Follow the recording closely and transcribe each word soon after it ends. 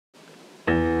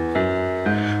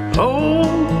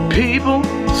People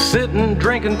sitting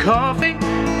drinking coffee,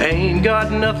 ain't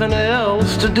got nothing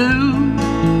else to do.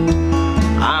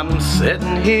 I'm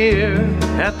sitting here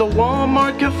at the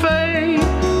Walmart cafe,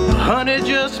 honey,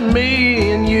 just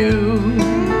me and you.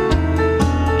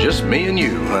 Just me and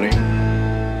you, honey.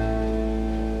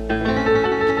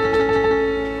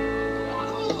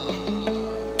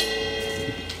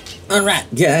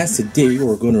 Alright guys, today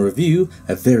we're going to review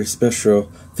a very special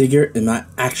figure in my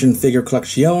action figure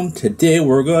collection. Today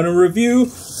we're going to review,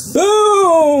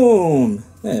 boom!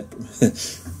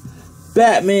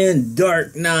 Batman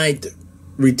Dark Knight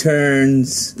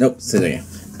Returns, nope, say it again.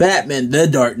 Batman The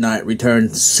Dark Knight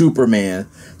Returns Superman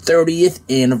 30th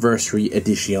Anniversary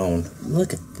Edition.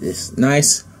 Look at this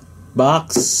nice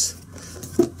box.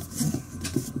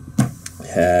 It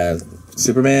has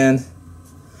Superman,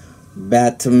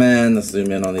 Batman, let's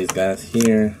zoom in on these guys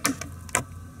here.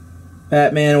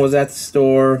 Batman was at the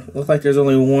store. Looks like there's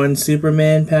only one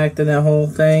Superman packed in that whole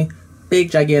thing.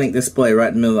 Big gigantic display right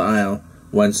in the middle of the aisle.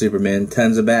 One Superman,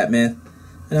 tons of Batman.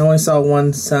 And I only saw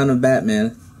one son of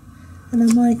Batman. And I'm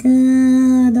like,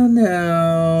 I don't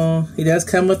know. He does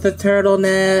come with a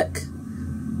turtleneck.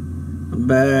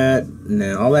 But,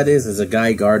 no, all that is a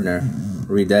Guy Gardner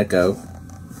redeco.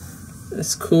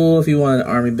 It's cool if you want an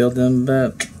army build him,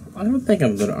 but I don't think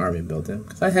I'm going to army build him,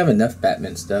 because I have enough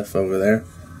Batman stuff over there.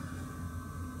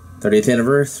 30th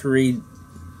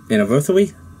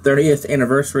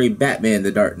anniversary Batman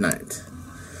The Dark Knight.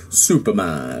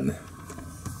 Superman.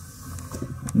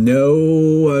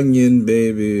 No onion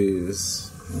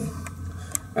babies.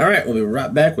 Alright, we'll be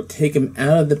right back. We'll take him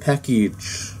out of the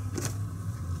package.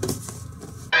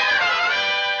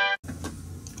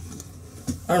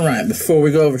 Alright, before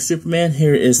we go over Superman,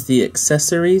 here is the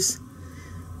accessories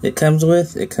it comes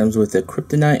with. It comes with a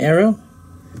kryptonite arrow.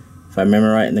 If I remember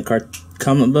right in the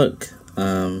comic book,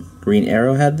 Green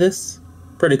Arrow had this.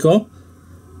 Pretty cool.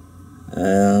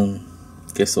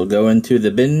 Guess we'll go into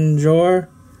the bin drawer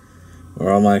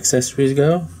where all my accessories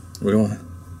go. We don't.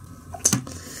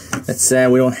 That's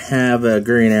sad. We don't have a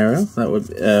Green Arrow. That would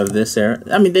this arrow.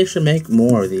 I mean, they should make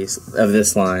more of these of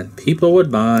this line. People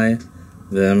would buy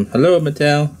them. Hello,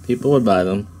 Mattel. People would buy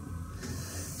them.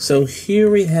 So here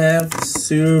we have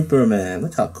Superman.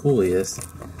 Look how cool he is.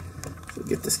 We'll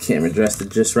get this camera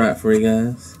adjusted just right for you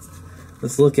guys.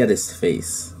 Let's look at his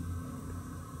face.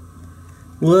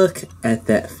 Look at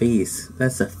that face.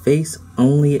 That's a face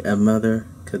only a mother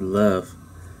could love.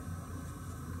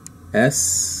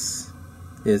 S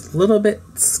is a little bit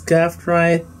scuffed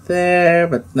right there,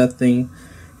 but nothing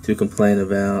to complain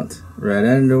about. Red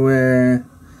underwear,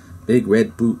 big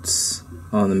red boots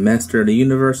on the Master of the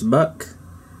Universe buck.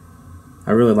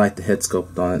 I really like the head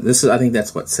sculpt on it. I think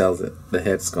that's what sells it, the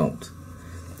head sculpt.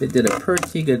 They did a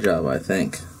pretty good job, I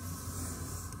think.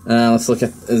 Let's look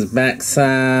at his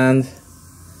backside.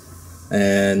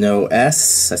 And no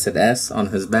S. I said S on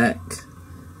his back.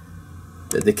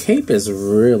 The cape is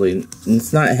really,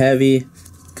 it's not heavy,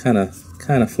 kind of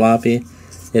floppy.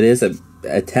 It is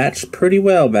attached pretty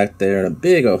well back there, and a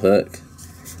big old hook.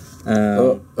 We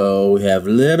have a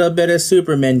little bit of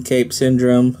Superman cape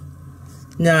syndrome.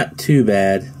 Not too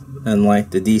bad,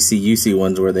 unlike the DC-UC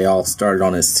ones where they all started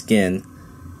on his skin.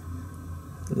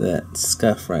 That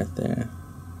scuff right there.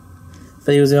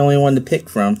 But he was the only one to pick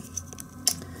from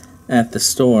at the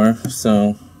store,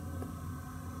 so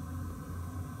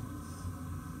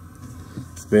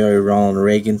very Ronald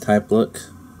Reagan type look.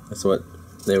 That's what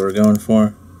they were going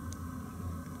for.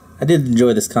 I did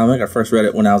enjoy this comic. I first read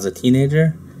it when I was a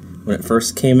teenager, when it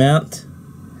first came out.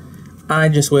 I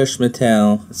just wish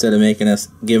Mattel, instead of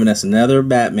giving us another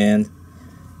Batman,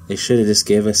 they should have just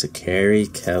gave us a Carrie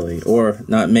Kelly, or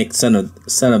not make son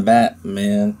of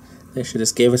Batman. They should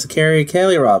just gave us a Carrie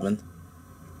Kelly Robin.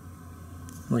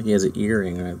 Like he has an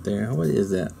earring right there. What is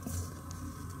that?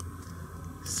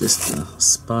 It's just a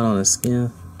spot on his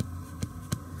skin.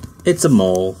 It's a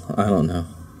mole. I don't know.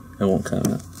 It won't come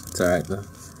out. It's alright though.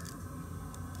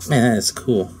 Man, that is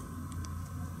cool.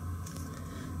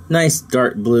 Nice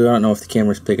dark blue. I don't know if the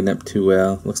camera's picking up too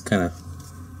well. Looks kind of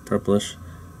purplish.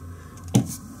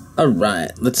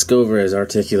 Alright, let's go over his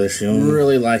articulation. I'm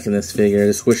really liking this figure. I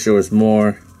just wish there was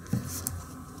more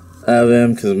of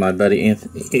him because my buddy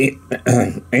Anthony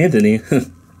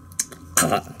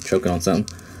choking on something.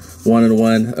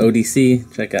 1-on-1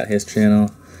 ODC. Check out his channel.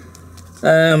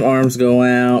 Arms go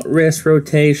out. Wrist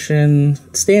rotation.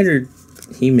 Standard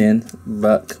He-Man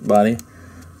buck body.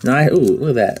 Nice. Ooh, look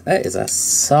at that. That is a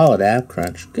solid ab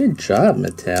crunch. Good job,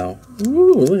 Mattel.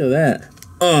 Ooh, look at that.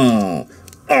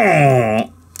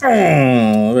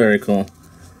 Very cool.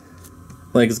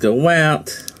 Legs go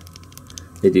out.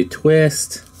 They do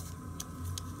twist.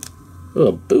 Ooh,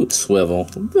 a boot swivel.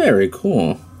 Very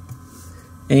cool.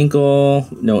 Ankle.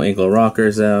 No ankle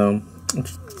rockers though.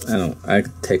 I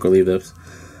take or leave those.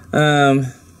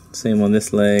 Same on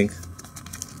this leg.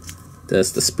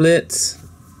 Does the splits.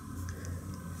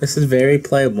 This is very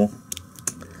playable.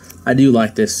 I do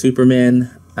like this Superman.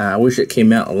 I wish it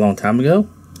came out a long time ago.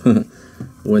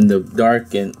 When the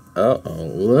dark and a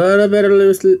little bit of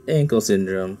loose ankle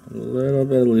syndrome. A little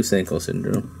bit of loose ankle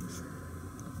syndrome.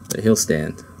 But he'll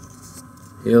stand.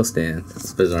 He'll stand.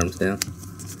 Let's put his arms down.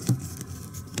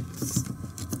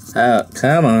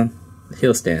 Come on.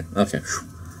 He'll stand. Okay.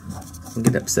 I'll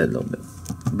get upset a little bit.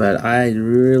 But I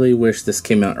really wish this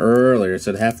came out earlier,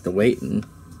 so I'd have to wait in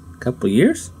a couple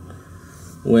years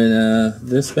when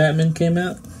this Batman came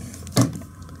out.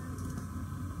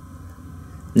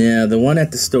 Now, the one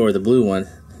at the store, the blue one,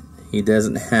 he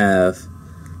doesn't have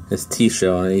his teeth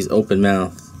showing. He's open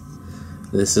mouth.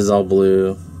 This is all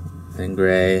blue and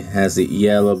gray. Has the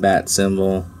yellow bat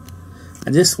symbol.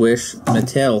 I just wish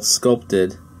Mattel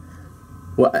sculpted.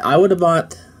 Well, I would have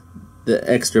bought the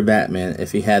extra Batman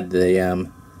if he had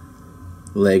the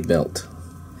leg belt.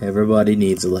 Everybody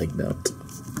needs a leg belt.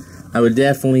 I would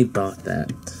definitely bought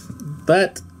that.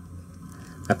 But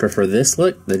I prefer this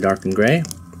look, the dark and gray.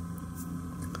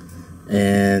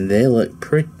 And they look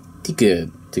pretty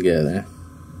good together.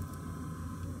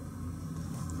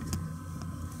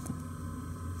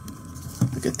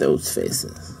 Look at those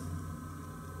faces.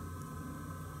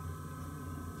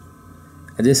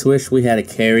 I just wish we had a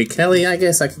Carrie Kelly. I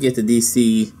guess I could get the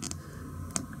DC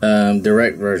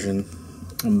direct version,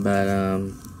 but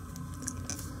I'm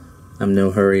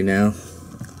no hurry now.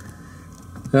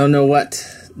 I don't know what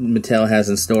Mattel has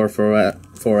in store for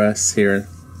us here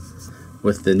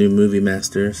with the new Movie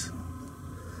Masters.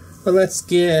 But let's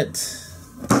get...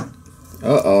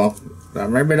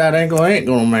 Maybe that ankle ain't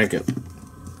gonna make it.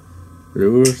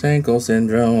 Loose ankle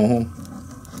syndrome.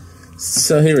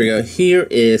 So here we go. Here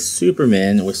is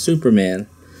Superman with Superman.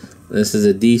 This is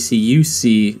a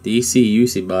DC-UC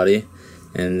body.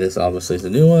 And this obviously is a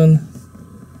new one.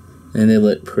 And they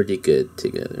look pretty good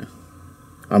together.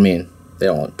 I mean, they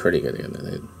don't look pretty good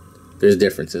together. There's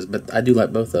differences, but I do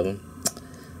like both of them.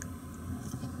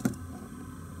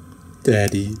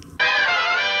 Daddy.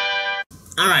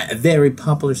 Alright, a very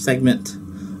popular segment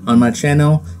on my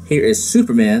channel. Here is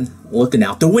Superman looking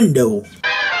out the window.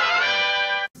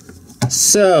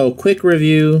 So, quick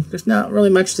review. There's not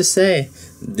really much to say.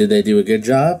 Did they do a good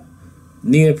job?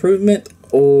 Need improvement?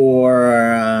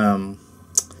 Or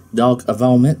dog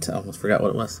involvement? I almost forgot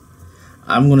what it was.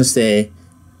 I'm going to say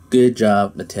good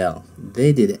job, Mattel.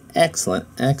 They did an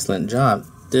excellent job.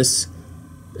 This,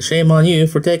 shame on you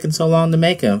for taking so long to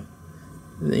make them.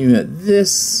 You know,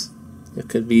 this, it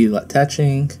could be like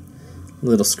touching, a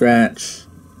little scratch,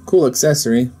 cool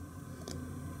accessory.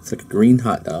 It's like a green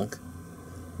hot dog.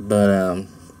 But,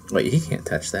 wait, he can't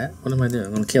touch that. What am I doing?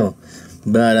 I'm gonna kill him.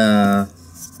 But,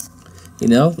 you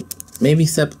know, maybe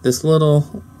except this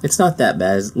little, it's not that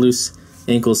bad. It's loose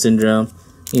ankle syndrome.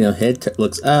 You know, head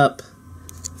looks up,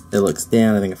 it looks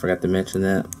down. I think I forgot to mention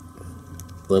that.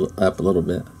 Up a little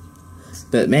bit.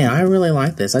 But, man, I really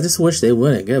like this. I just wish they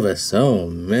wouldn't give us so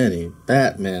many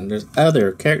Batman. There's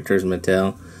other characters,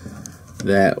 Mattel,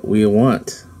 that we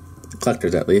want.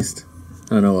 Collectors, at least.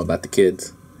 I don't know about the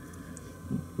kids.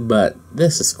 But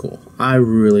this is cool. I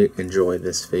really enjoy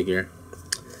this figure.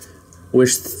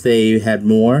 Wish they had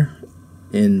more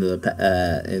in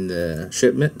the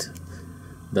shipment.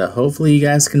 But hopefully you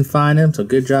guys can find them. So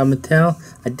good job, Mattel.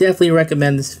 I definitely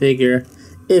recommend this figure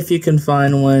if you can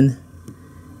find one.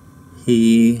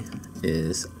 He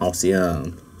is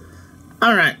awesome.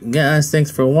 Alright, guys.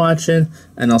 Thanks for watching.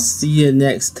 And I'll see you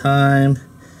next time.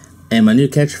 And my new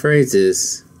catchphrase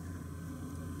is,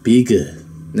 be good.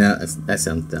 No, that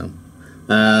sounds dumb.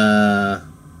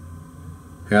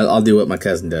 Here, I'll do what my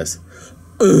cousin does.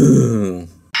 Well,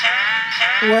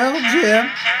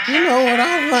 Jim, you know what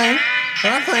I think?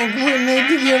 I think we need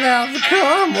to get out of the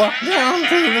car and walk down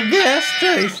to the gas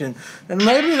station. And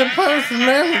maybe the person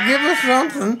there will give us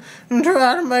something and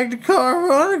try to make the car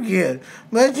run again.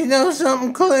 But you know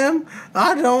something, Clem?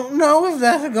 I don't know if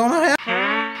that's going to happen.